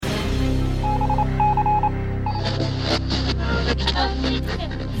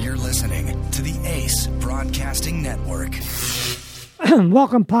Broadcasting Network.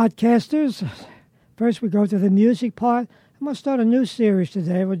 Welcome, podcasters. First, we go to the music part. I'm going to start a new series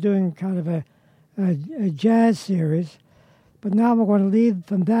today. We're doing kind of a jazz series, but now we're going to lead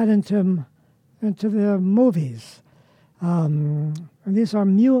from that into the movies. And these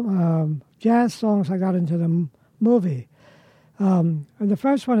are jazz songs I got into the movie. And the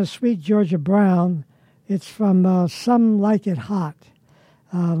first one is Sweet Georgia Brown. It's from Some Like It Hot.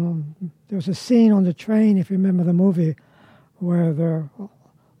 There's a scene on the train, if you remember the movie, where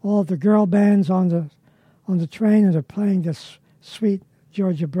all the girl bands on the train and they're playing this Sweet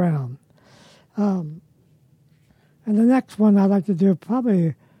Georgia Brown. And the next one I'd like to do probably,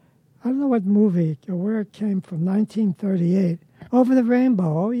 I don't know what movie or where it came from, 1938. Over the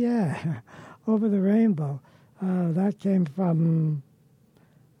Rainbow, oh yeah, Over the Rainbow. That came from,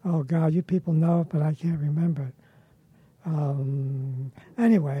 oh God, you people know it, but I can't remember it.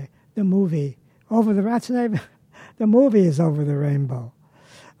 Anyway, the movie, that's the name, the movie is Over the Rainbow.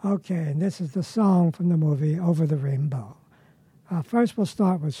 Okay, and this is the song from the movie Over the Rainbow. First we'll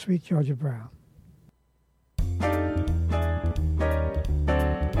start with Sweet Georgia Brown.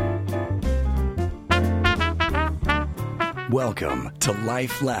 Welcome to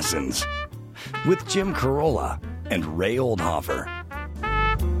Life Lessons with Jim Carolla and Ray Oldhofer.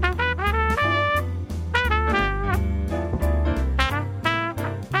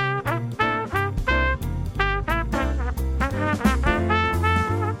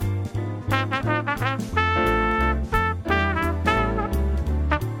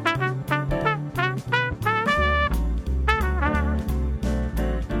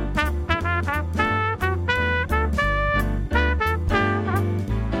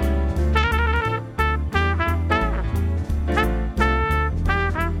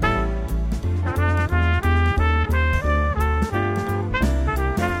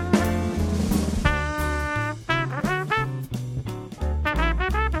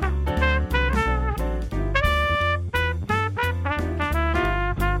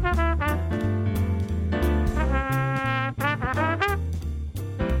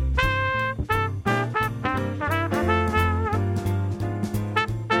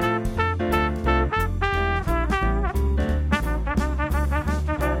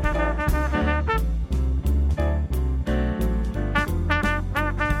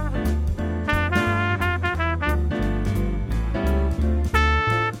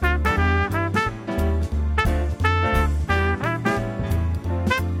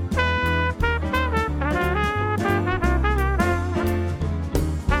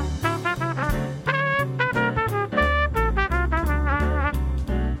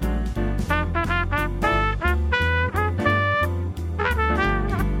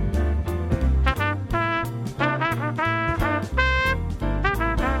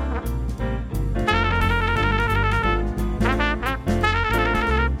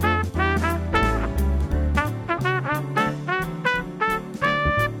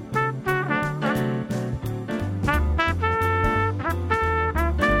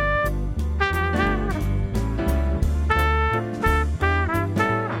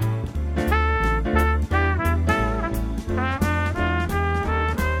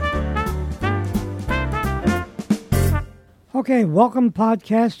 Okay, welcome,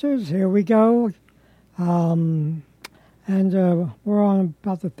 podcasters. Here we go. And we're on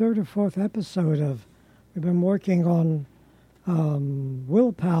about the third or fourth episode we've been working on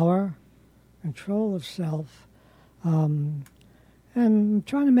willpower, control of self, and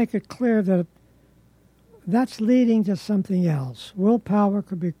trying to make it clear that that's leading to something else. Willpower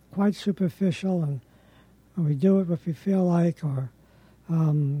could be quite superficial, and we do it if we feel like, or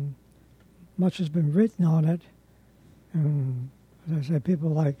much has been written on it. And as I say, people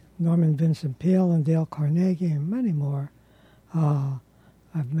like Norman Vincent Peale and Dale Carnegie and many more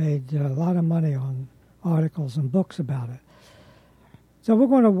have made a lot of money on articles and books about it. So we're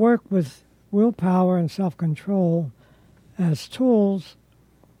going to work with willpower and self-control as tools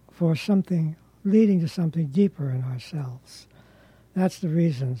for something leading to something deeper in ourselves. That's the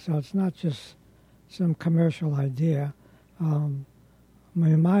reason. So it's not just some commercial idea.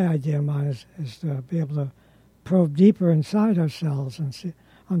 My idea of mine is to be able to probe deeper inside ourselves and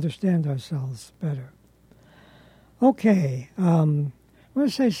understand ourselves better. Okay, I want to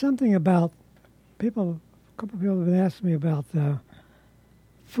say something about a couple of people have been asking me about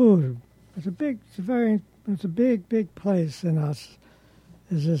food. It's a big place in us,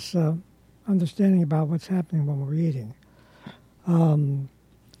 is this understanding about what's happening when we're eating.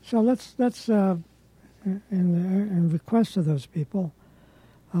 So let's in request of those people,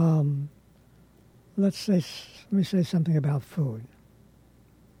 let me say something about food.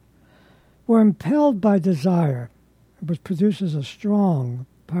 We're impelled by desire, which produces a strong,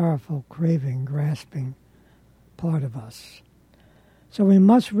 powerful craving, grasping part of us. So we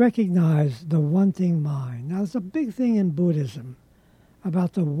must recognize the wanting mind. Now, there's a big thing in Buddhism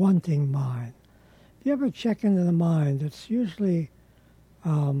about the wanting mind. If you ever check into the mind, it's usually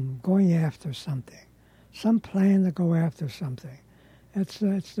going after something, some plan to go after something. It's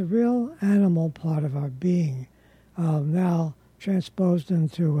the real animal part of our being, now transposed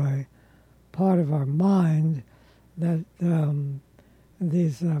into a part of our mind that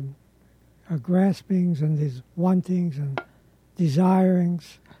these graspings and these wantings and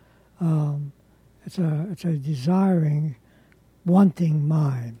desirings. It's a desiring, wanting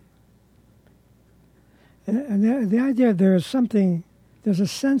mind. And the idea there's a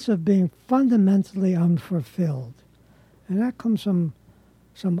sense of being fundamentally unfulfilled. And that comes from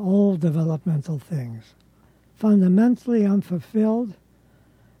some old developmental things. Fundamentally unfulfilled,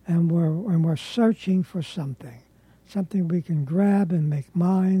 and we're searching for something we can grab and make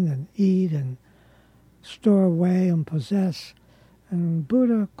mine and eat and store away and possess. And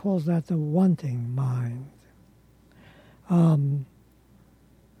Buddha calls that the wanting mind. When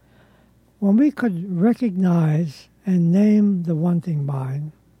we could recognize and name the wanting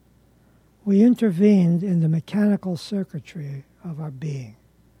mind, we intervened in the mechanical circuitry of our being.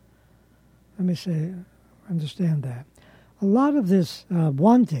 Let me understand that. A lot of this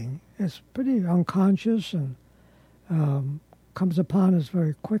wanting is pretty unconscious and comes upon us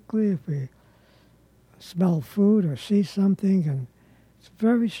very quickly if we smell food or see something, and it's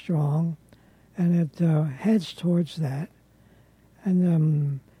very strong, and it heads towards that.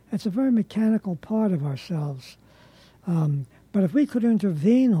 And it's a very mechanical part of ourselves. But if we could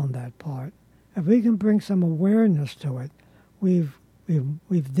intervene on that part, if we can bring some awareness to it, we've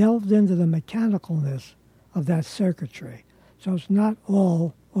delved into the mechanicalness of that circuitry. So it's not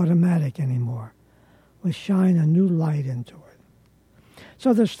all automatic anymore. We shine a new light into it.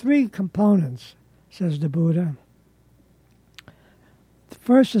 So there's three components, says the Buddha. The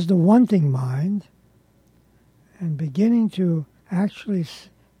first is the wanting mind, and beginning to actually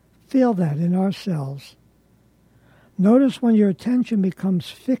feel that in ourselves. Notice when your attention becomes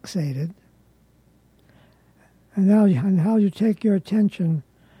fixated, and how you take your attention.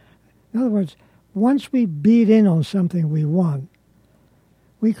 In other words, once we beat in on something we want,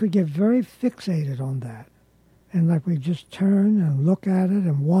 we could get very fixated on that. And like we just turn and look at it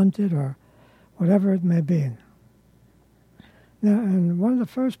and want it or whatever it may be. Now, and one of the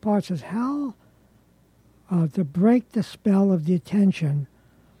first parts is how to break the spell of the attention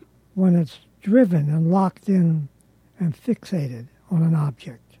when it's driven and locked in and fixated on an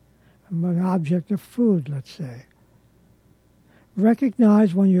object of food, let's say.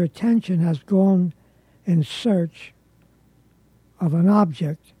 Recognize when your attention has gone in search of an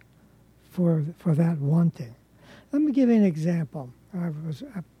object for that wanting. Let me give you an example. A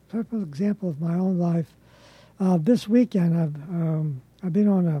perfect example of my own life. This weekend, I've been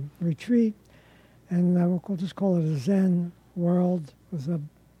on a retreat, and we'll just call it a Zen world with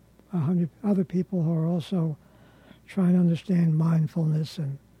 100 other people who are also trying to understand mindfulness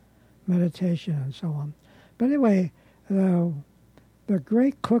and meditation and so on. But anyway, they're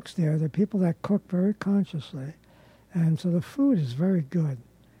great cooks there. They're people that cook very consciously. And so the food is very good.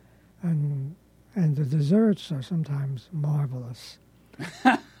 And the desserts are sometimes marvelous.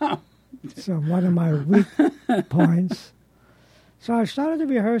 So one of my weak points. So I started to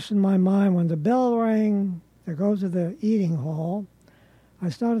rehearse in my mind when the bell rang to go to the eating hall. I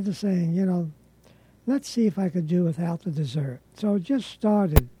started to saying, let's see if I could do without the dessert. So it just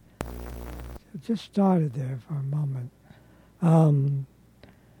started there for a moment.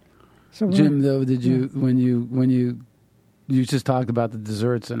 So Jim, though, did you when you just talked about the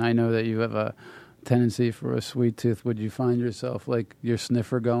desserts, and I know that you have a tendency for a sweet tooth. Would you find yourself like your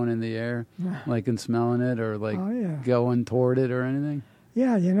sniffer going in the air, like and smelling it, or like going toward it, or anything?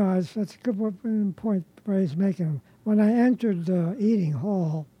 Yeah, that's a good point Ray's making. When I entered the eating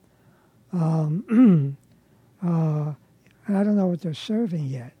hall, and I don't know what they're serving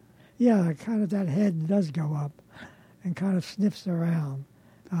yet. Yeah, kind of that head does go up and kind of sniffs around,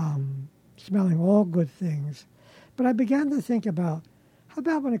 smelling all good things. But I began to think about, how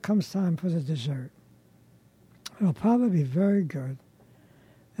about when it comes time for the dessert? It'll probably be very good.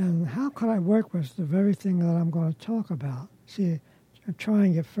 And how could I work with the very thing that I'm going to talk about? See, I'm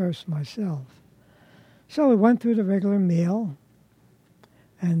trying it first myself. So we went through the regular meal,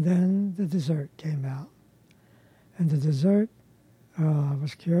 and then the dessert came out. And the dessert, I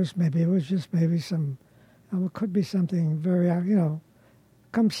was curious, maybe it was just some, it could be something very,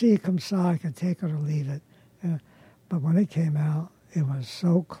 come see, come saw, I could take it or leave it. But when it came out, It was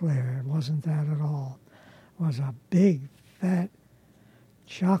so clear. It wasn't that at all. It was a big, fat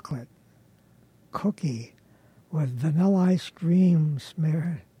chocolate cookie with vanilla ice cream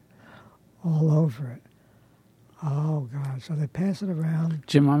smeared all over it. Oh, God. So they pass it around.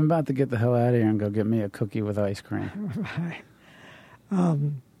 Jim, I'm about to get the hell out of here and go get me a cookie with ice cream. Right.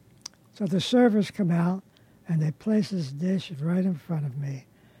 So the servers come out, and they place this dish right in front of me.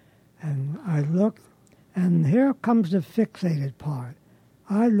 And I looked, and here comes the fixated part.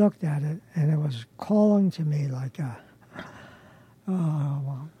 I looked at it, and it was calling to me like I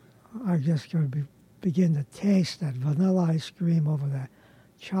just could begin to taste that vanilla ice cream over that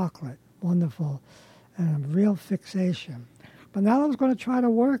chocolate. Wonderful, and a real fixation. But now I was going to try to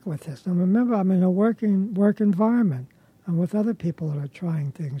work with this. And remember, I'm in a work environment. I'm with other people that are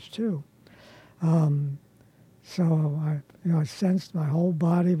trying things too. So I sensed my whole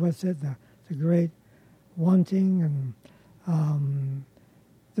body with it, the great wanting and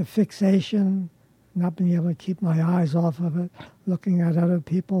the fixation, not being able to keep my eyes off of it, looking at other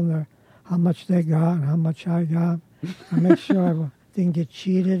people and how much they got and how much I got. I make sure I didn't get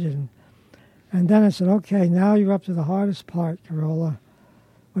cheated. And then I said, okay, now you're up to the hardest part, Carola,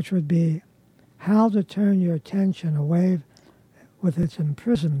 which would be how to turn your attention away with its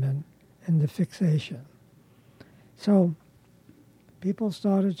imprisonment in the fixation. So people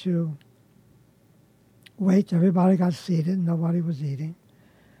started to wait. Everybody got seated. Nobody was eating.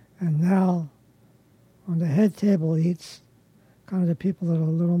 And now when the head table eats, kind of the people that are a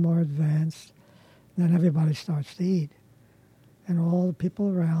little more advanced, then everybody starts to eat. And all the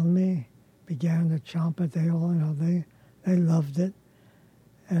people around me began to chomp it. They all, they loved it.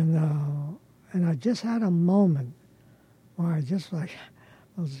 And I just had a moment where I just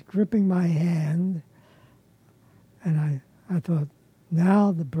was gripping my hand, and I thought,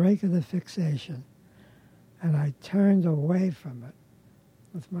 now the break of the fixation. And I turned away from it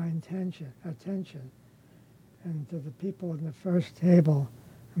with my attention, and to the people in the first table,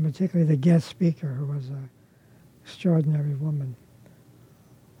 and particularly the guest speaker, who was an extraordinary woman.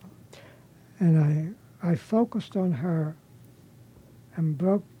 And I focused on her and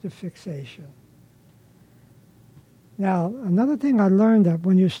broke the fixation. Now, another thing I learned, that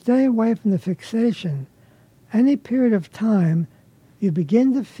when you stay away from the fixation, any period of time, you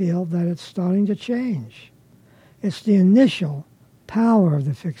begin to feel that it's starting to change. It's the initial power of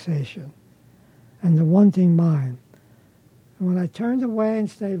the fixation and the wanting mind. And when I turned away and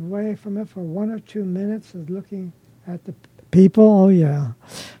stayed away from it for 1 or 2 minutes of looking at the people, oh yeah,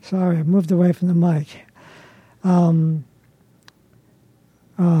 sorry, I moved away from the mic.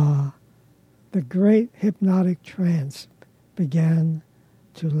 The great hypnotic trance began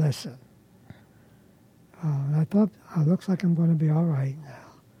to lessen. And I thought, it looks like I'm going to be all right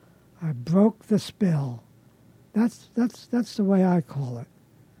now. I broke the spell. That's the way I call it.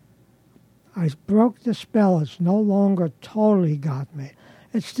 I broke the spell. It's no longer totally got me.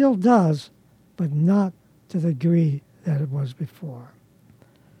 It still does, but not to the degree that it was before.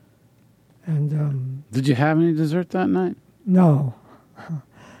 And did you have any dessert that night? No.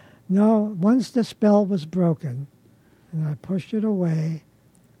 No, once the spell was broken, and I pushed it away,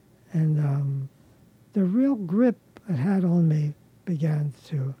 and the real grip it had on me began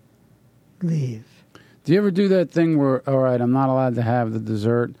to leave. Do you ever do that thing where, all right, I'm not allowed to have the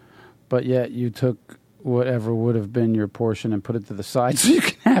dessert, but yet you took whatever would have been your portion and put it to the side so you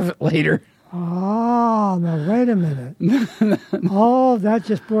can have it later? Oh, no, wait a minute. Oh, that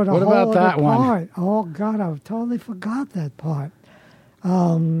just brought a what whole about that other one? part. Oh, God, I totally forgot that part.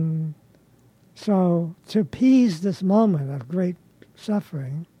 So to appease this moment of great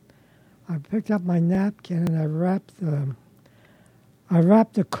suffering, I picked up my napkin and I wrapped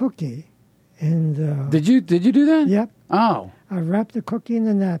the cookie in the... Did you do that? Yep. Oh. I wrapped the cookie in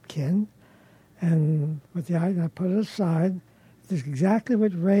the napkin, and I put it aside. It's exactly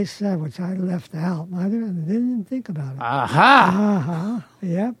what Ray said, which I left out. I didn't even think about it. Aha!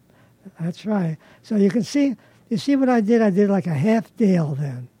 Yep, that's right. So you see what I did? I did like a half deal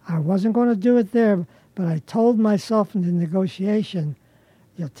then. I wasn't going to do it there, but I told myself in the negotiation,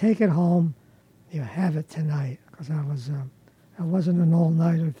 you'll take it home, you have it tonight, because it wasn't an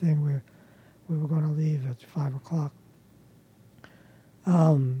all-nighter thing. We were going to leave at 5 o'clock.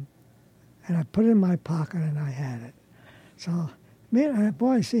 And I put it in my pocket, and I had it. So,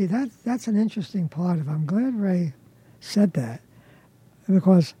 boy, see, that's an interesting part of it. I'm glad Ray said that,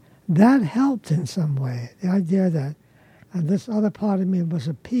 because that helped in some way. The idea that this other part of me was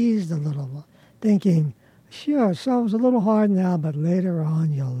appeased a little, thinking, sure, so it was a little hard now, but later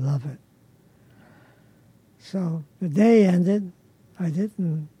on you'll love it. So the day ended. I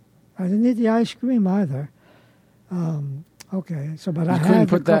didn't eat the ice cream either. Okay, so but You I couldn't had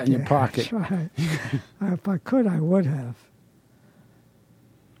the put that in your cookie. pocket. That's right. If I could, I would have.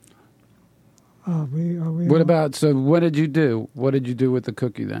 Are we What on? about, so what did you do? What did you do with the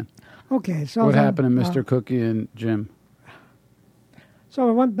cookie then? Okay, so What then, happened to Mr. Cookie and Jim? So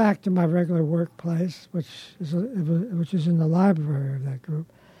I went back to my regular workplace, which is in the library of that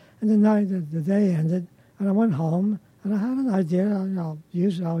group, and the day ended, and I went home, and I had an idea.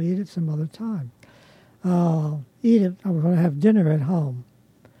 I'll eat it some other time. Eat it. I was going to have dinner at home.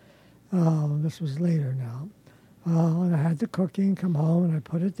 This was later now, and I had the cookie and come home, and I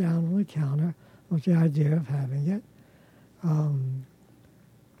put it down on the counter with the idea of having it.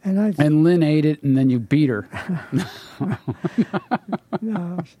 And Lynn ate it, and then you beat her.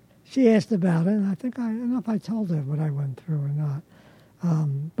 No, she asked about it, and I don't know if I told her what I went through or not.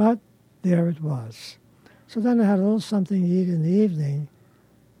 But there it was. So then I had a little something to eat in the evening,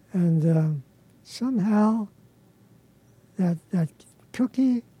 and somehow that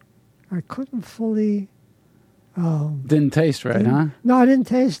cookie, I couldn't fully... Didn't taste right, huh? No, I didn't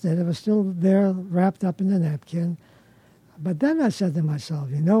taste it. It was still there, wrapped up in the napkin. But then I said to myself,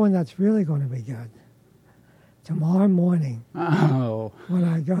 you know when that's really going to be good? Tomorrow morning. Oh. When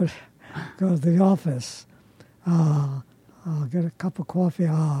I go to the office, I'll get a cup of coffee.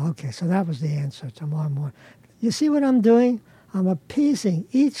 Oh, okay, so that was the answer tomorrow morning. You see what I'm doing? I'm appeasing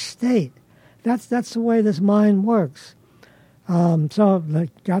each state. That's the way this mind works. So I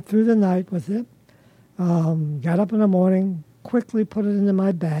got through the night with it, got up in the morning, quickly put it into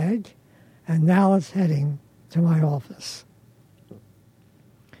my bag, and now it's heading to my office.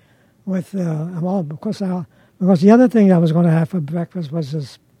 Because the other thing I was going to have for breakfast was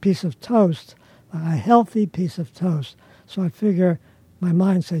this piece of toast, a healthy piece of toast. So I figure my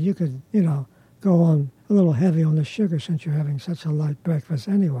mind said you could, go on a little heavy on the sugar since you're having such a light breakfast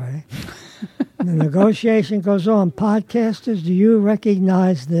anyway. And the negotiation goes on. Podcasters, do you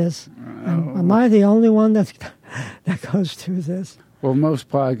recognize this? Am I the only one that goes through this? Well,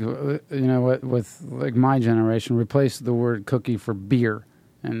 most with like my generation, replace the word cookie for beer,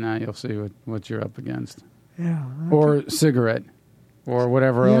 and now you'll see what you're up against. Yeah. Or cigarette, or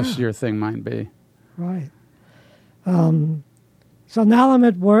whatever else your thing might be. Right. So now I'm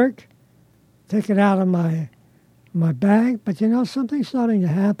at work, take it out of my bag, but something's starting to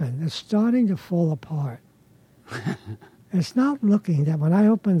happen. It's starting to fall apart. It's not looking that when I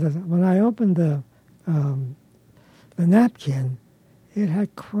opened the napkin, it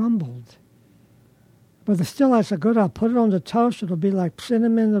had crumbled. But still, I said, good, I'll put it on the toast. It'll be like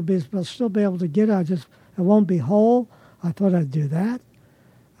cinnamon. I'll still be able to get it. It won't be whole. I thought I'd do that.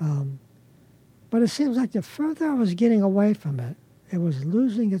 But it seems like the further I was getting away from it, it was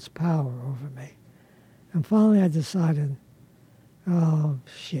losing its power over me. And finally I decided, oh,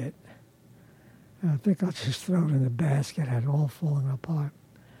 shit. I think I'll just throw it in the basket. It had all fallen apart.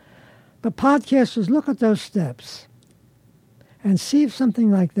 But podcasters, look at those steps and see if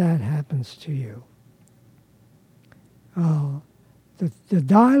something like that happens to you. The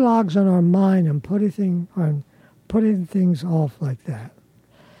dialogues in our mind and putting things off like that.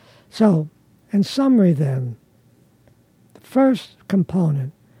 So, in summary then, the first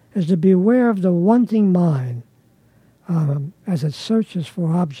component is to be aware of the wanting mind as it searches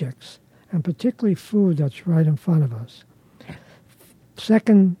for objects, and particularly food that's right in front of us.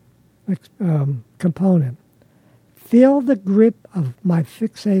 Second component, feel the grip of my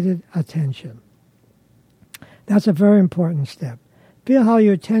fixated attention. That's a very important step. Feel how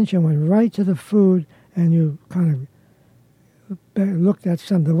your attention went right to the food and you kind of looked at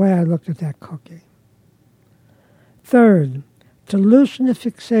the way I looked at that cookie. Third, to loosen the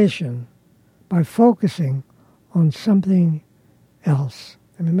fixation by focusing on something else.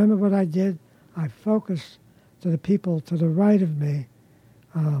 And remember what I did? I focused to the people to the right of me,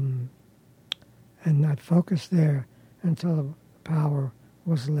 and I'd focus there until the power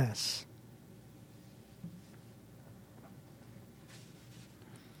was less.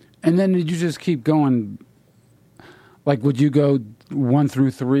 And then did you just keep going? Like, would you go 1 through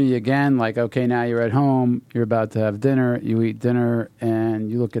 3 again? Like, okay, now you're at home, you're about to have dinner, you eat dinner,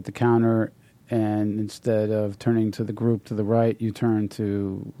 and you look at the counter, and instead of turning to the group to the right, you turn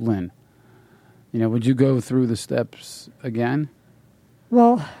to Lynn. Would you go through the steps again?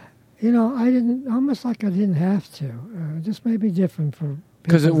 Well, I didn't, almost like I didn't have to. It just may be different for people.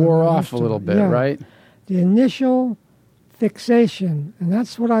 Because it wore off a little bit, right? The initial fixation, and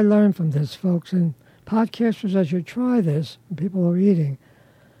that's what I learned from this, folks, and podcasters, as you try this, and people are eating,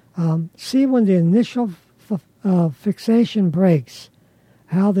 see when the initial fixation breaks,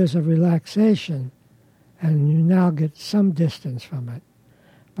 how there's a relaxation, and you now get some distance from it.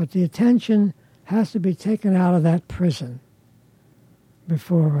 But the attention has to be taken out of that prison.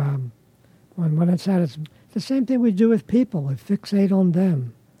 before when it's at its the same thing we do with people. We fixate on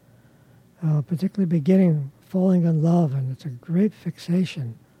them, particularly beginning falling in love, and it's a great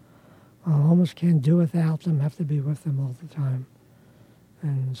fixation. Almost can't do without them. Have to be with them all the time,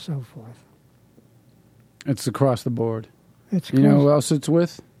 and so forth. It's across the board. It's you know who else it's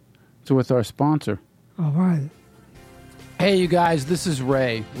with? It's with our sponsor. All right. Hey, you guys, this is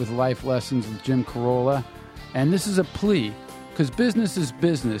Ray with Life Lessons with Jim Carolla, and this is a plea, because business is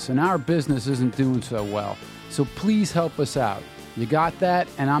business, and our business isn't doing so well. So please help us out. You got that?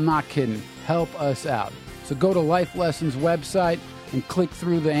 And I'm not kidding. Help us out. So go to Life Lessons website and click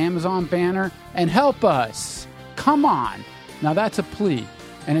through the Amazon banner and help us. Come on. Now that's a plea,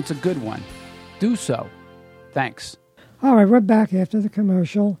 and it's a good one. Do so. Thanks. All right, we're back after the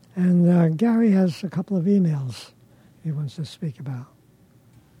commercial, and Gary has a couple of emails he wants to speak about.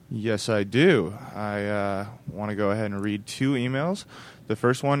 Yes, I do. I want to go ahead and read 2 emails. The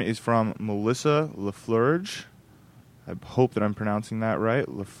first one is from Melissa Laflurge. I hope that I'm pronouncing that right.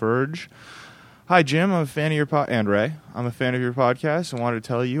 Lafurge. Hi, Jim. I'm a fan of your and Ray. I'm a fan of your podcast and wanted to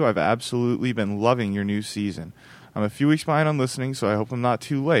tell you I've absolutely been loving your new season. I'm a few weeks behind on listening, so I hope I'm not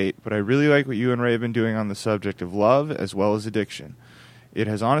too late, but I really like what you and Ray have been doing on the subject of love as well as addiction. It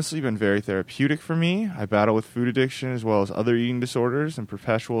has honestly been very therapeutic for me. I battle with food addiction as well as other eating disorders and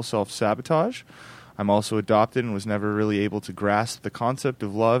perpetual self-sabotage. I'm also adopted and was never really able to grasp the concept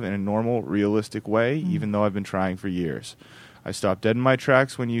of love in a normal, realistic way, even though I've been trying for years. I stopped dead in my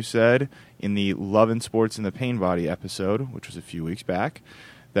tracks when you said, in the Love and Sports in the Pain Body episode, which was a few weeks back,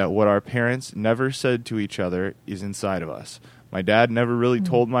 that what our parents never said to each other is inside of us. My dad never really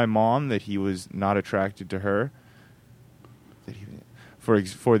told my mom that he was not attracted to her.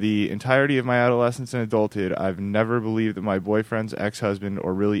 For the entirety of my adolescence and adulthood, I've never believed that my boyfriend's ex-husband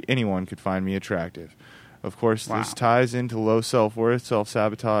or really anyone could find me attractive. Of course, This ties into low self-worth,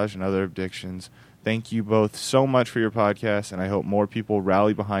 self-sabotage, and other addictions. Thank you both so much for your podcast, and I hope more people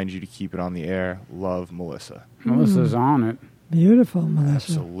rally behind you to keep it on the air. Love, Melissa. Melissa's on it. Beautiful, Melissa.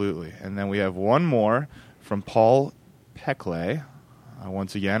 Absolutely. And then we have one more from Paul Peckley.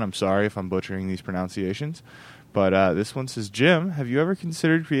 Once again, I'm sorry if I'm butchering these pronunciations. But this one says, Jim, have you ever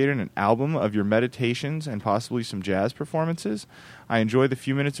considered creating an album of your meditations and possibly some jazz performances? I enjoy the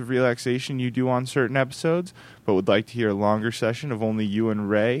few minutes of relaxation you do on certain episodes, but would like to hear a longer session of only you and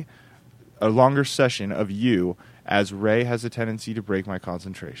Ray, a longer session of you, as Ray has a tendency to break my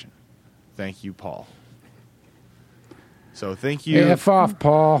concentration. Thank you, Paul. So thank you. F off,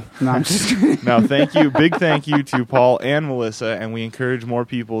 Paul. No, I'm just kidding. No, thank you. Big thank you to Paul and Melissa, and we encourage more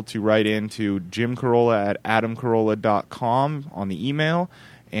people to write in to Jim Carolla at adamcarolla.com on the email,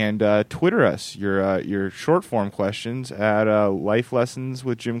 and Twitter us your short form questions at Life Lessons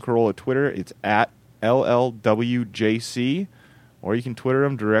with Jim Carolla Twitter. It's at LLWJC, or you can Twitter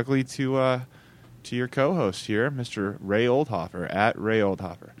them directly to your co-host here, Mr. Ray Oldhofer, at Ray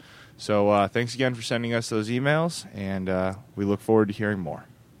Oldhofer. So thanks again for sending us those emails, and we look forward to hearing more.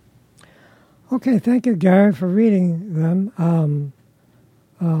 Okay, thank you, Gary, for reading them.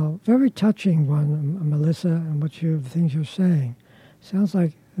 Very touching one, Melissa, and the things you're saying. Sounds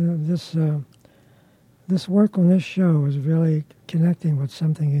like this work on this show is really connecting with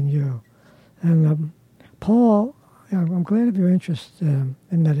something in you. And Paul, I'm glad of your interest in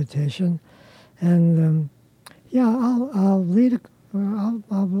meditation. And I'll lead. I'll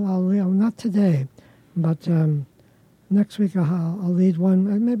not today, but next week I'll lead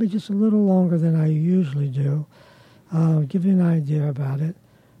one, maybe just a little longer than I usually do. Give you an idea about it.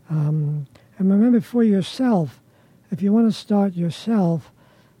 And remember, for yourself, if you want to start yourself,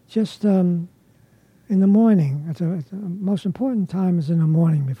 just in the morning. It's the most important time is in the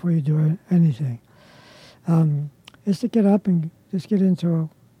morning before you do anything. Is to get up and just get into a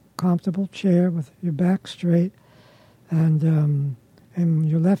comfortable chair with your back straight, and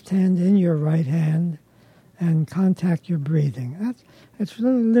your left hand in your right hand, and contact your breathing. It's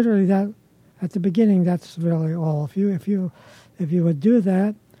really literally that. At the beginning, that's really all. If you would do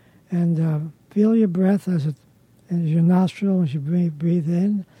that, and feel your breath as your nostril as you breathe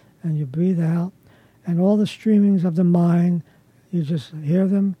in and you breathe out, and all the streamings of the mind, you just hear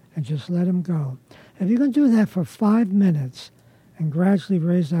them and just let them go. If you can do that for 5 minutes, and gradually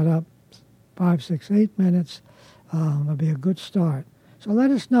raise that up 5, 6, 8 minutes, it'll be a good start. So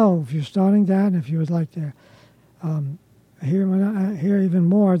let us know if you're starting that, and if you would like to hear even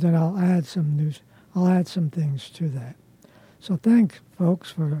more, then I'll add some news. I'll add some things to that. So thanks,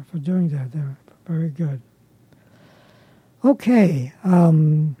 folks, for doing that. They're very good. Okay,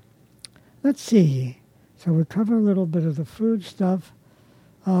 let's see. So we cover a little bit of the food stuff.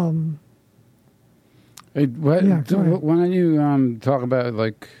 Hey, what, Yeah, go ahead. why don't you talk about,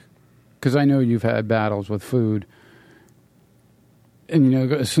 like, because I know you've had battles with food, and, you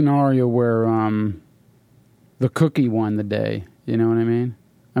know, a scenario where the cookie won the day, you know what I mean?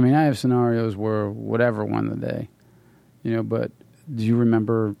 I mean, I have scenarios where whatever won the day, you know, but do you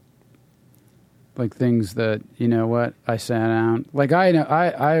remember, like, things that, you know what, I sat down, like,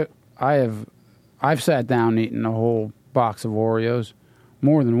 I've sat down and eaten a whole box of Oreos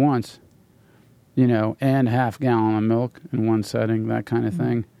more than once, you know, and half gallon of milk in one setting, that kind of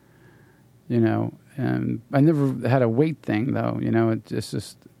thing, you know, and I never had a weight thing, though, you know, it's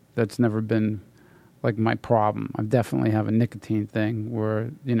just, that's never been, like, my problem. I definitely have a nicotine thing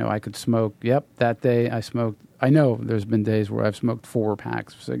where, you know, I could smoke. Yep, that day I smoked. I know there's been days where I've smoked 4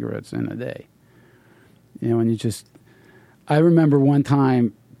 packs of cigarettes in a day. You know, and you just... I remember one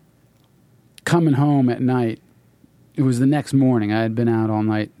time coming home at night. It was the next morning. I had been out all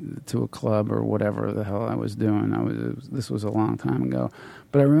night to a club or whatever the hell I was doing. This was a long time ago.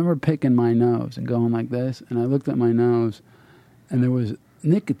 But I remember picking my nose and going like this, and I looked at my nose, and there was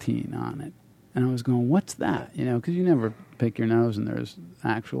nicotine on it. And I was going, what's that? You know, because you never pick your nose and there's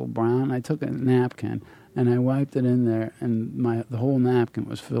actual brown. I took a napkin and I wiped it in there, and the whole napkin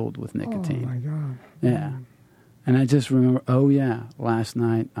was filled with nicotine. Oh, my God. Yeah. And I just remember, oh, yeah, last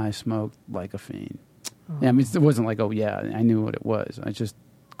night I smoked like a fiend. Oh. Yeah, I mean, it wasn't like, oh, yeah, I knew what it was. I just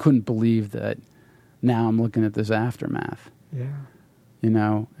couldn't believe that now I'm looking at this aftermath. Yeah. You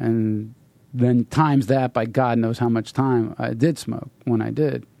know, and then times that by God knows how much time I did smoke when I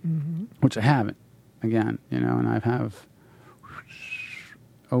did, which I haven't, again, you know, and I have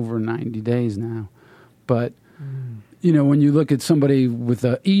over 90 days now. But, you know, when you look at somebody with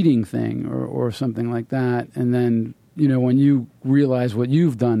a eating thing or something like that, and then, you know, when you realize what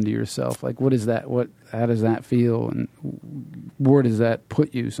you've done to yourself, like, what is that, how does that feel, and where does that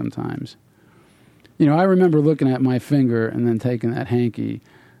put you sometimes? You know, I remember looking at my finger and then taking that hanky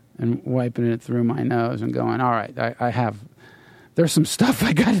and wiping it through my nose and going, all right, there's some stuff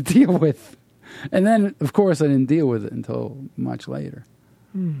I got to deal with. And then, of course, I didn't deal with it until much later.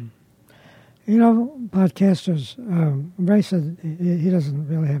 You know, podcasters, Ray said he doesn't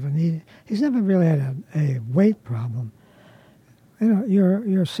really have he's never really had a weight problem. You know,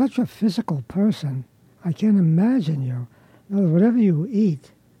 you're such a physical person. I can't imagine you. In other words, whatever you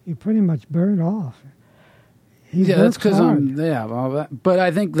eat, you pretty much burn off. That's because but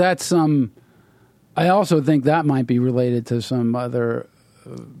I think that's I also think that might be related to some other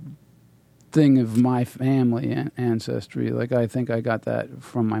thing of my family ancestry. Like, I think I got that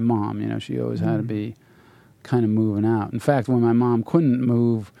from my mom. You know, she always had to be kind of moving out. In fact, when my mom couldn't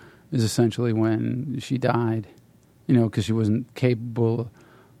move is essentially when she died, you know, because she wasn't capable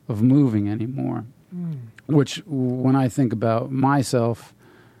of moving anymore. Which, when I think about myself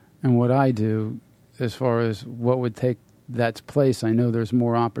and what I do, as far as what would take that place, I know there's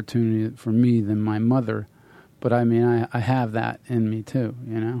more opportunity for me than my mother. But, I mean, I have that in me, too,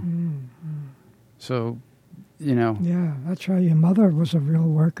 you know? So, you know. Yeah, that's right. Your mother was a real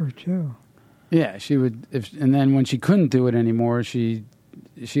worker, too. Yeah, she would. And then when she couldn't do it anymore, she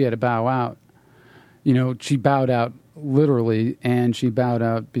had to bow out. You know, she bowed out literally, and she bowed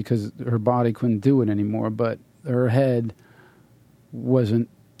out because her body couldn't do it anymore. But her head wasn't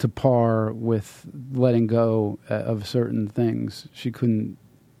to par with letting go of certain things. She couldn't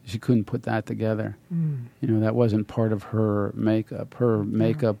put that together. You know, that wasn't part of her makeup. Her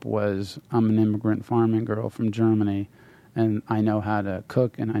makeup was, I'm an immigrant farming girl from Germany, and I know how to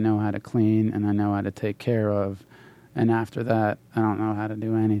cook, and I know how to clean, and I know how to take care of, and after that, I don't know how to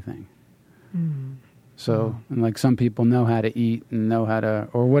do anything. So, and like some people know how to eat and know how to,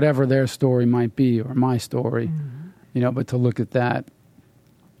 or whatever their story might be, or my story, you know, but to look at that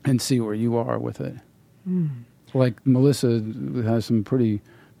and see where you are with it. Like Melissa has some pretty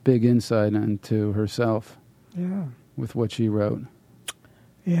big insight into herself with what she wrote.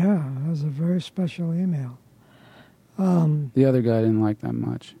 Yeah, that was a very special email. The other guy didn't like that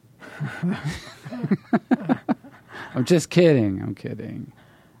much. I'm just kidding. I'm kidding.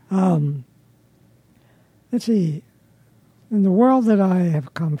 Let's see. In the world that I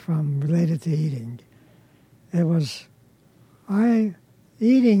have come from related to eating,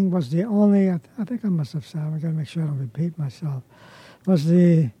 eating was the only, I think I must have said, I've got to make sure I don't repeat myself, was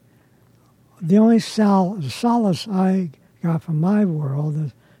the only solace I got from my world,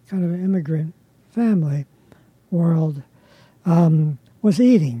 as kind of an immigrant family world, was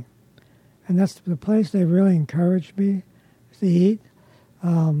eating. And that's the place they really encouraged me to eat.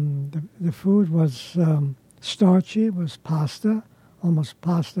 The food was starchy. It was pasta almost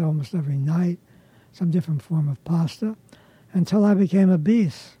every night, some different form of pasta, until I became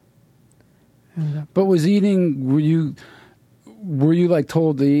obese. And But was eating? Were you like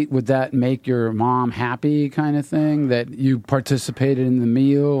told to eat? Would that make your mom happy, kind of thing? That you participated in the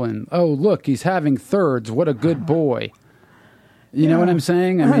meal, and oh look, he's having thirds. What a good boy. You know what I'm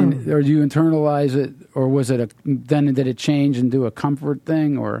saying? I mean, or do you internalize it, or was it then did it change into a comfort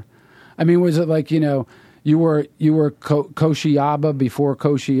thing, or, I mean, was it like, you know, you were Koshi before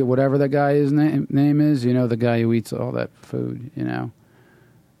Koshi, whatever that guy's name is, you know, the guy who eats all that food, you know?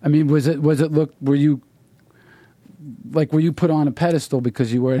 I mean, were you put on a pedestal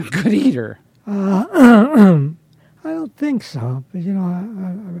because you were a good eater? I don't think so, but you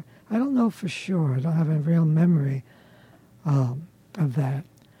know, I don't know for sure. I don't have a real memory of that,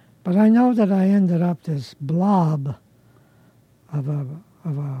 but I know that I ended up this blob of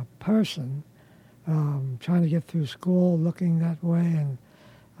a person trying to get through school, looking that way, and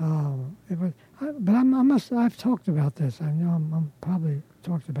it was. But I've talked about this. I know I'm probably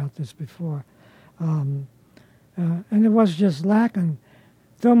talked about this before. And it was just lacking.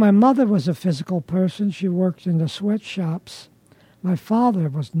 Though my mother was a physical person, she worked in the sweatshops. My father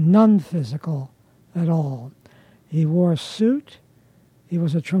was non-physical at all. He wore a suit. He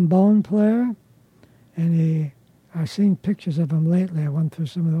was a trombone player, and I've seen pictures of him lately. I went through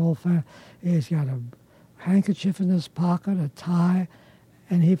some of the old. He's got a handkerchief in his pocket, a tie,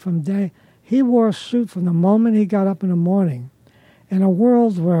 and he wore a suit from the moment he got up in the morning. In a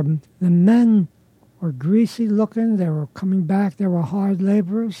world where the men were greasy looking, they were coming back, they were hard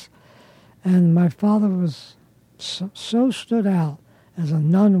laborers, and my father was so stood out as a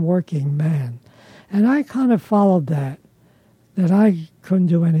non-working man. And I kind of followed that I couldn't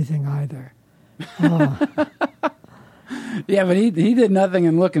do anything either. Yeah, but he did nothing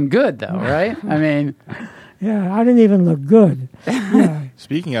and looking good, though, right? I mean... Yeah, I didn't even look good. Yeah.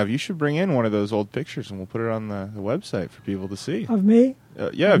 Speaking of, you should bring in one of those old pictures and we'll put it on the website for people to see. Of me?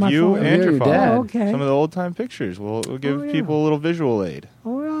 Yeah, of you father? and your father. dad. Oh, okay. Some of the old-time pictures. We'll give people a little visual aid.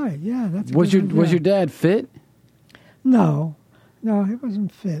 All right, yeah. That's Was your dad fit? No, he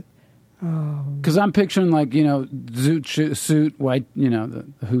wasn't fit. Because I'm picturing, like, you know, suit, white, you know,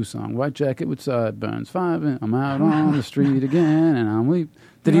 the Who song, white jacket with sideburns, 5, and I'm out on the street again, and I'm weep.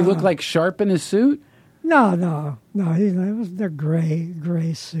 Did he look like sharp in his suit? No. It was their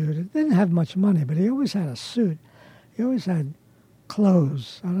gray suit. It didn't have much money, but he always had a suit. He always had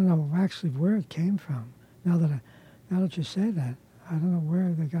clothes. I don't know actually where it came from. Now that you say that, I don't know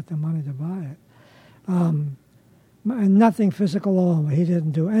where they got the money to buy it. And nothing physical at all. He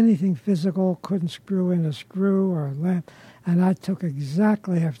didn't do anything physical. Couldn't screw in a screw or a lamp. And I took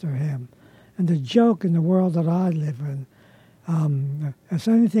exactly after him. And the joke in the world that I live in. If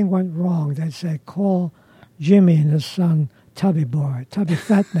anything went wrong, they'd say, call Jimmy and his son, Tubby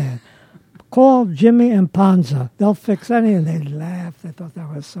Fat Man. Call Jimmy and Panza. They'll fix anything. And they'd laugh. They thought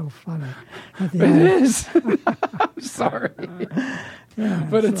that was so funny. It is. I'm sorry. Yeah,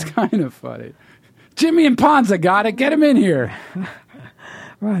 but it's kind of funny. Jimmy and Panza got it. Get him in here.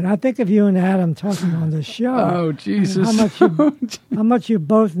 Right. I think of you and Adam talking on the show. Oh, Jesus. How much you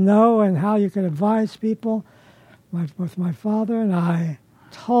both know and how you can advise people. With my father and I,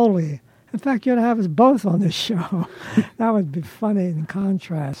 totally. In fact, you'd have us both on this show. That would be funny in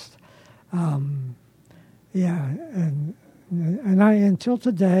contrast. Yeah, and I until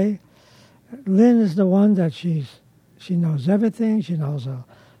today, Lynn is the one that she knows everything. She knows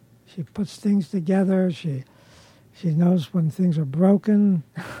she puts things together. She knows when things are broken.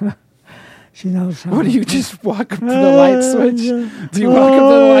 She knows how. What, do you just walk up to the light switch? Do you walk up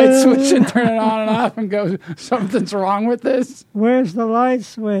to the light switch and turn it on and off and go, something's wrong with this? Where's the light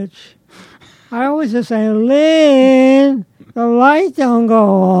switch? I always just say, Lynn, the light don't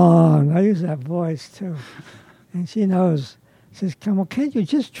go on. I use that voice too. And she knows. She says, come on, can't you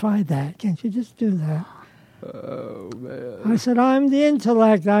just try that? Can't you just do that? Oh, man. I said, I'm the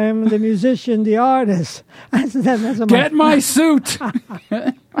intellect. I am the musician, the artist. I said, that's what Get my suit.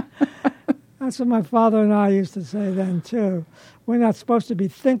 That's what my father and I used to say then, too. We're not supposed to be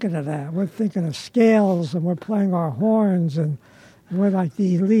thinking of that. We're thinking of scales, and we're playing our horns, and we're like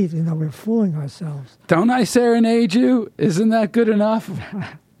the elite. You know, we're fooling ourselves. Don't I serenade you? Isn't that good enough?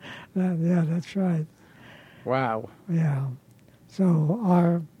 Yeah, that's right. Wow. Yeah.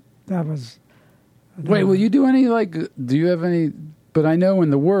 So that was... Wait, will you do any, like, do you have any... But I know in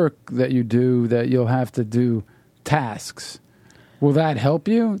the work that you do that you'll have to do tasks. Will that help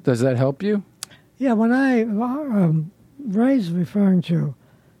you? Does that help you? Yeah, when Ray's referring to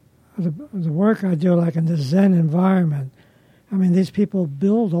the work I do, like in the Zen environment. I mean, these people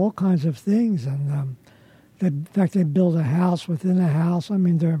build all kinds of things, and in fact, they build a house within a house. I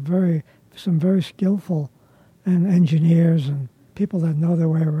mean, they're some very skillful and engineers and people that know their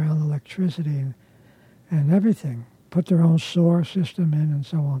way around electricity and everything, put their own solar system in and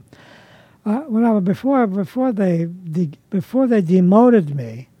so on. Before they demoted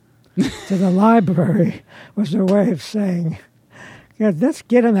me to the library was their way of saying, yeah, let's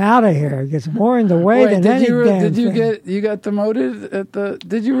get him out of here. It gets more in the way than any damn thing. You got demoted at the?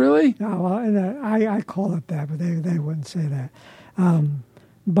 Did you really? No, well, I call it that, but they wouldn't say that.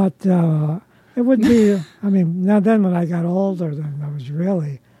 It would be. I mean, now then when I got older, then I was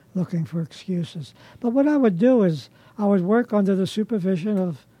really looking for excuses. But what I would do is I would work under the supervision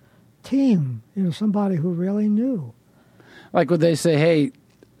of team. Somebody who really knew. Like would they say, hey,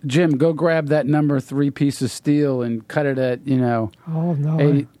 Jim, go grab that number 3 piece of steel and cut it at, Oh, no.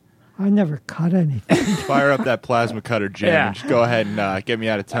 80. I never cut anything. Fire up that plasma cutter, Jim, and just go ahead and get me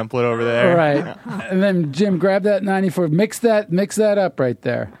out a template over there. Right. And then, Jim, grab that 94. Mix that up right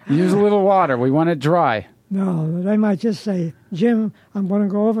there. Use a little water. We want it dry. No, they might just say, Jim, I'm going to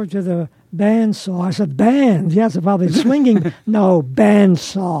go over to the bandsaw. I said, band? Yes, probably swinging. No,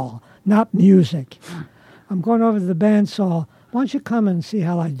 bandsaw, not music. I'm going over to the bandsaw. Why don't you come and see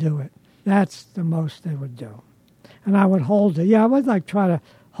how I do it? That's the most they would do. And I would hold it. Yeah, I would try to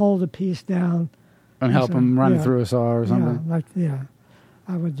hold a piece down. And help them run through a saw or something?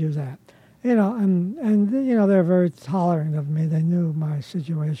 I would do that. And they're very tolerant of me. They knew my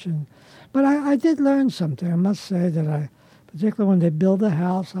situation. But I did learn something. I must say that particularly when they build a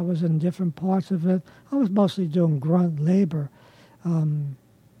house, I was in different parts of it. I was mostly doing grunt labor.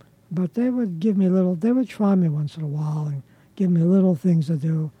 But they would give me they would try me once in a while and give me little things to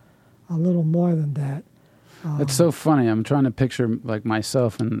do, a little more than that. It's so funny. I'm trying to picture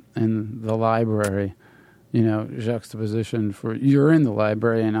myself in the library, juxtaposition for you're in the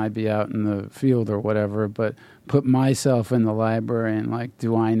library and I'd be out in the field or whatever, but put myself in the library and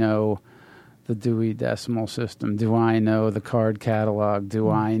do I know the Dewey Decimal System? Do I know the card catalog? Do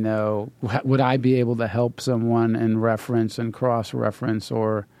I know, would I be able to help someone and reference and cross-reference,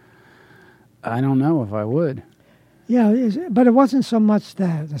 or I don't know if I would. Yeah, but it wasn't so much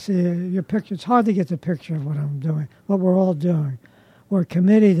that. See, your picture, it's hard to get the picture of what I'm doing, what we're all doing. We're a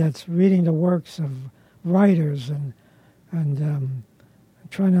committee that's reading the works of writers and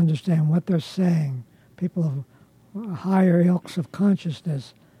trying to understand what they're saying, people of higher ilks of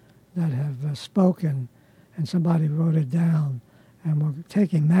consciousness that have spoken, and somebody wrote it down, and we're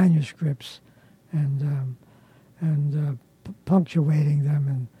taking manuscripts and punctuating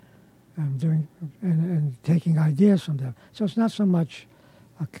them and taking ideas from them. So it's not so much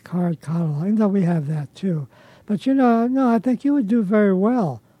a card catalog, even though we have that too. But I think you would do very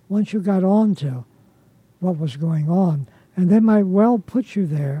well once you got on to what was going on, and they might well put you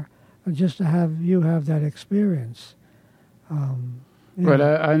there just to have that experience. But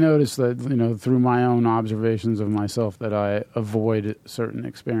I noticed that, through my own observations of myself, that I avoid a certain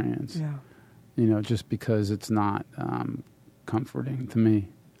experience. Yeah. Just because it's not comforting to me.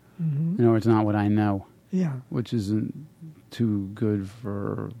 Mm-hmm. It's not what I know. Yeah. Which isn't too good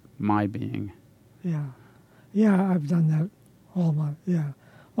for my being. Yeah. Yeah, I've done that all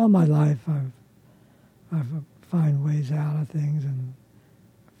my life. I've find ways out of things and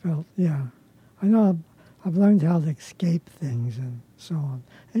felt, I know I've learned how to escape things and so on.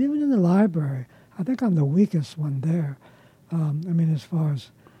 And even in the library, I think I'm the weakest one there. As far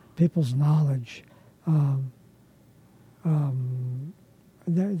as people's knowledge, they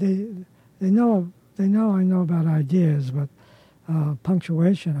know I know about ideas, but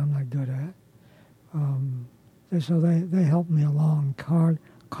punctuation I'm not good at. So they help me along. Card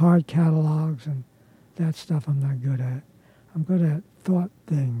catalogs and that stuff I'm not good at. I'm good at thought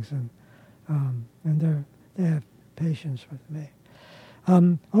things, and they have patience with me.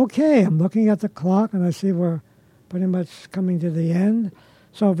 Okay, I'm looking at the clock, and I see we're pretty much coming to the end.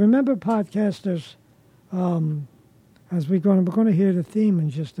 So remember, podcasters, as we're going to hear the theme in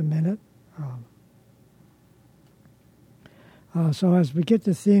just a minute. So as we get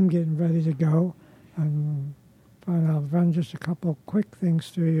the theme getting ready to go, and I'll run just a couple quick things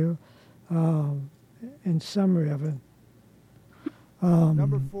through you in summary of it.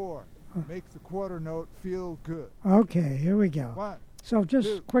 Number 4, make the quarter note feel good. Okay, here we go. 1, so just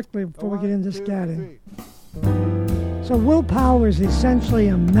 2, quickly before we get into scatting. 3. So willpower is essentially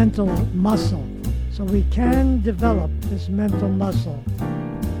a mental muscle. So we can develop this mental muscle.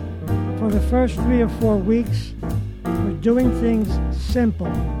 For the first 3 or 4 weeks, we're doing things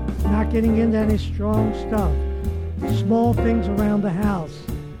simple, not getting into any strong stuff. Small things around the house.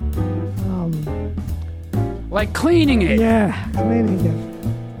 Like cleaning it. Yeah, cleaning it.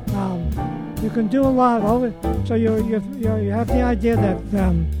 You can do a lot. So you have the idea that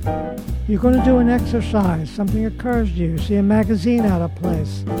You're going to do an exercise. Something occurs to you. You see a magazine out of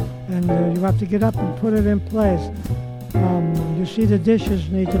place, and you have to get up and put it in place. You see the dishes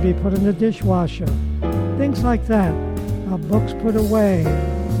need to be put in the dishwasher. Things like that. Books put away.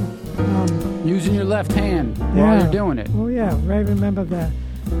 Using your left hand Yeah. while you're doing it. Oh yeah, Ray, remember that.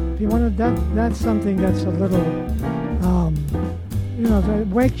 If you want to, that's something that's a little, that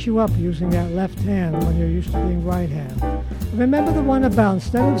wakes you up using that left hand when you're used to being right hand. Remember the one about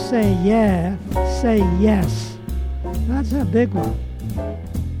instead of saying yeah, say yes. That's a big one.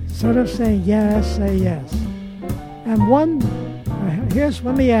 Instead of saying yes, say yes. And let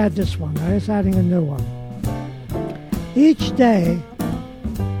me add this one. I'm just adding a new one. Each day,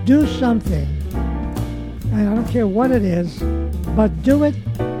 do something, and I don't care what it is, but do it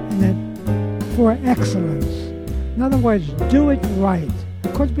for excellence. In other words, do it right.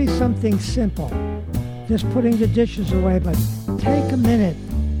 It could be something simple, just putting the dishes away, but take a minute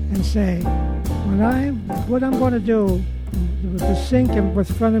and say, what I'm going to do with the sink in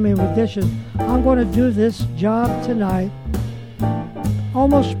front of me with dishes, I'm going to do this job tonight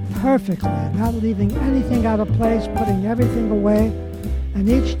almost perfectly, not leaving anything out of place, putting everything away. And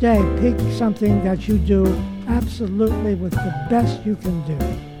each day, pick something that you do absolutely with the best you can do.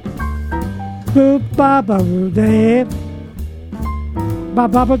 Boop ba ba boo day, ba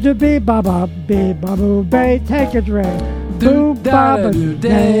ba ba do be ba ba be ba boo bay. Take it, Ray. Boop ba ba do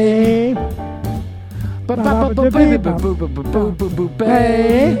day, ba ba ba do be ba boo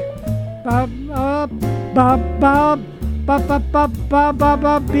bay, ba ba ba ba ba ba ba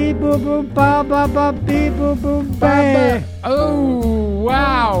ba be boo boo ba ba be boo boo bay. Oh,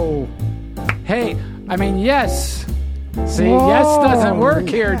 wow. Hey, I mean, yes. See, Whoa. yes doesn't work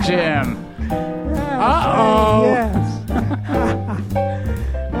here, Jim. Uh-oh. Yes.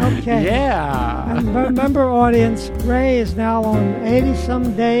 Okay. Yeah. And remember, audience, Ray is now on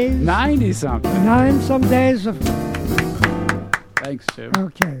 80-some days. 90-something. 9-some days of... Thanks, Jim.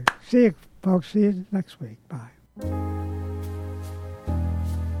 Okay. See you, folks. See you next week. Bye.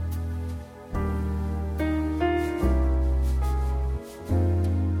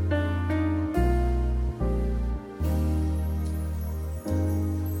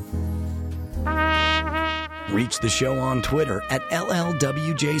 Reach the show on Twitter at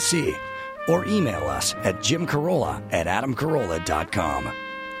LLWJC or email us at jimcarolla@adamcarolla.com.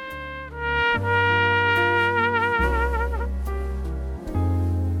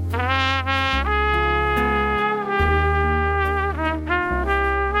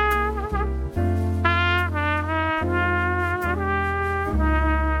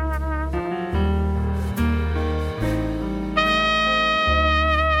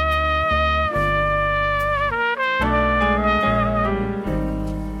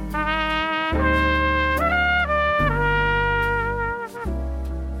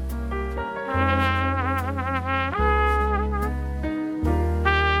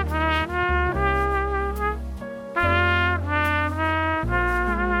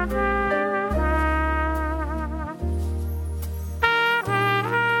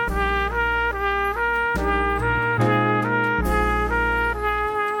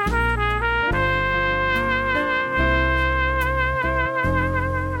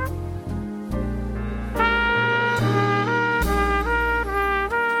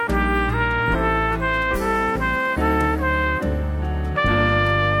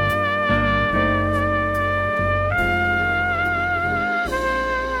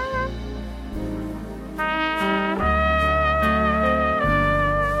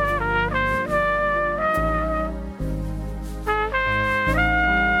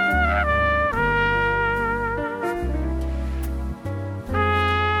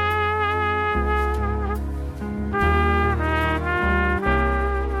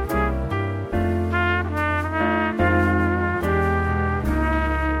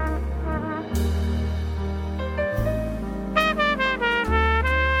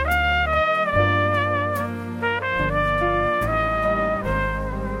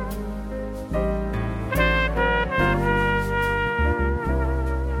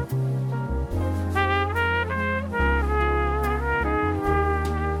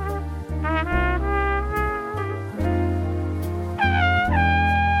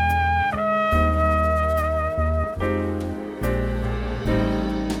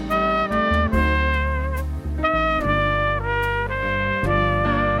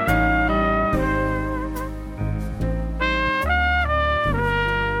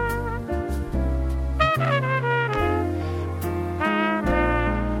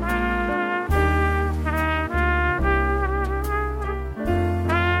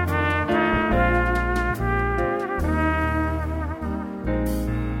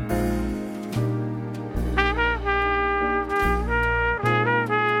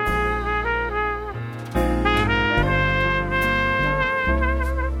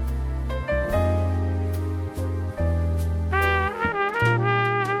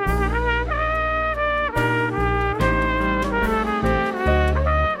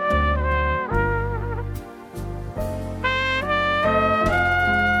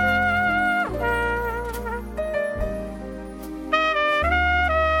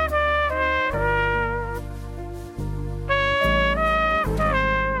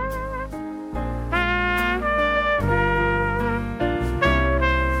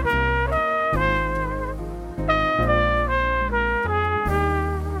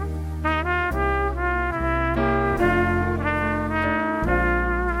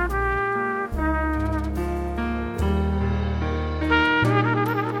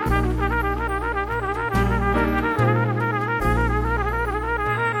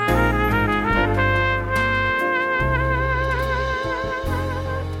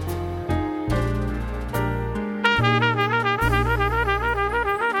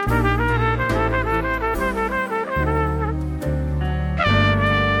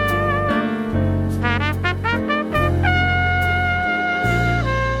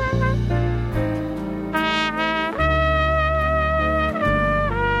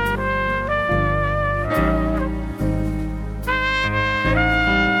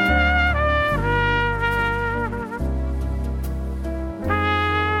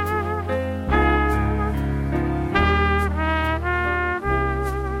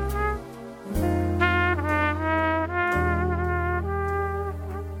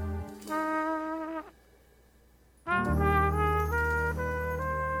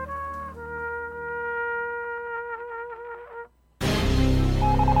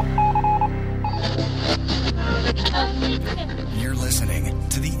 listening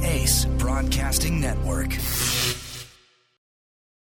to the Ace Broadcasting Network.